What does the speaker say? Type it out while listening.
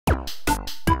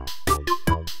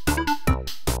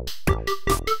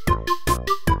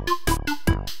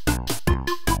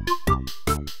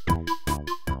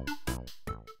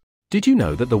Did you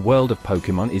know that the world of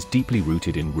Pokémon is deeply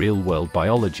rooted in real-world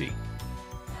biology?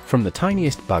 From the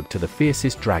tiniest bug to the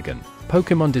fiercest dragon,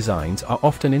 Pokémon designs are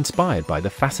often inspired by the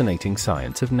fascinating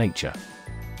science of nature.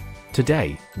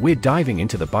 Today, we're diving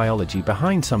into the biology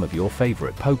behind some of your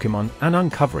favorite Pokémon and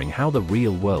uncovering how the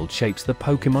real world shapes the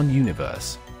Pokémon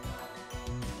universe.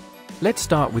 Let's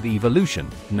start with evolution.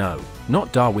 No,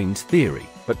 not Darwin's theory,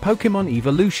 but Pokémon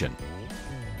evolution.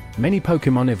 Many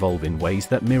Pokémon evolve in ways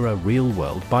that mirror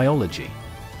real-world biology.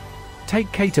 Take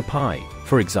Caterpie,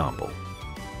 for example.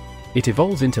 It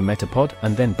evolves into Metapod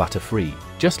and then Butterfree,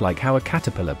 just like how a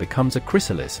caterpillar becomes a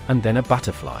chrysalis and then a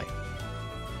butterfly.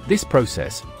 This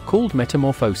process, called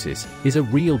metamorphosis, is a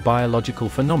real biological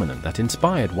phenomenon that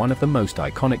inspired one of the most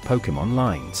iconic Pokémon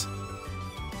lines.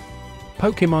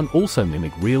 Pokémon also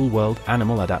mimic real-world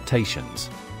animal adaptations.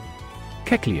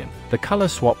 Kecleon, the Color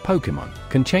Swap Pokémon,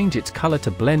 can change its color to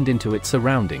blend into its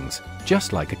surroundings,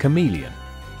 just like a chameleon.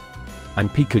 And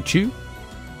Pikachu?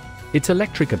 Its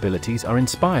electric abilities are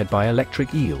inspired by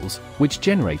electric eels, which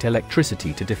generate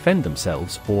electricity to defend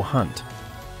themselves or hunt.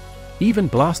 Even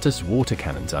Blastoise's water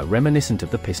cannons are reminiscent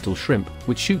of the pistol shrimp,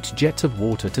 which shoots jets of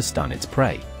water to stun its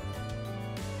prey.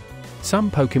 Some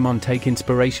Pokémon take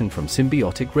inspiration from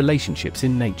symbiotic relationships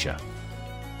in nature.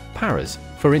 Paras,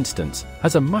 for instance,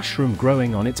 has a mushroom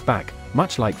growing on its back,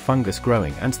 much like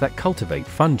fungus-growing ants that cultivate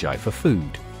fungi for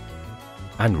food.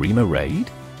 And Remoraid?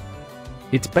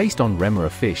 It's based on remora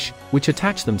fish, which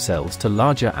attach themselves to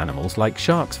larger animals like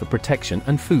sharks for protection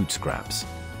and food scraps.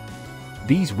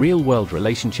 These real-world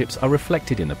relationships are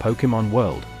reflected in the Pokémon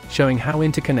world, showing how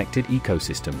interconnected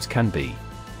ecosystems can be.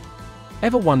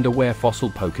 Ever wonder where fossil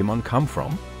Pokémon come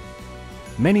from?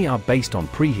 Many are based on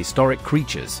prehistoric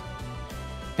creatures.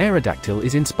 Aerodactyl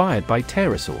is inspired by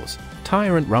pterosaurs,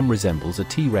 Tyrant Rum resembles a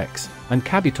T-Rex, and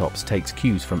Kabutops takes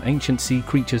cues from ancient sea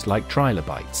creatures like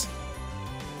trilobites.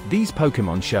 These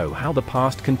Pokémon show how the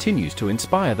past continues to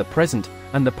inspire the present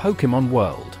and the Pokémon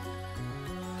world.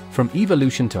 From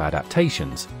evolution to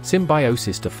adaptations,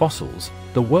 symbiosis to fossils,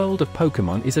 the world of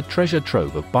Pokémon is a treasure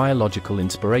trove of biological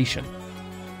inspiration.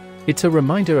 It's a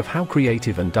reminder of how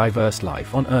creative and diverse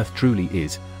life on Earth truly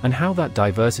is, and how that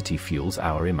diversity fuels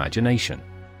our imagination.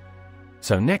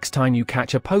 So next time you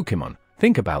catch a Pokémon,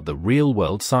 think about the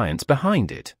real-world science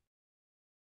behind it.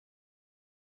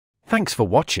 Thanks for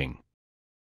watching.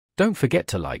 Don't forget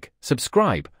to like,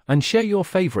 subscribe, and share your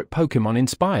favorite Pokémon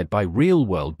inspired by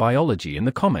real-world biology in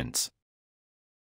the comments.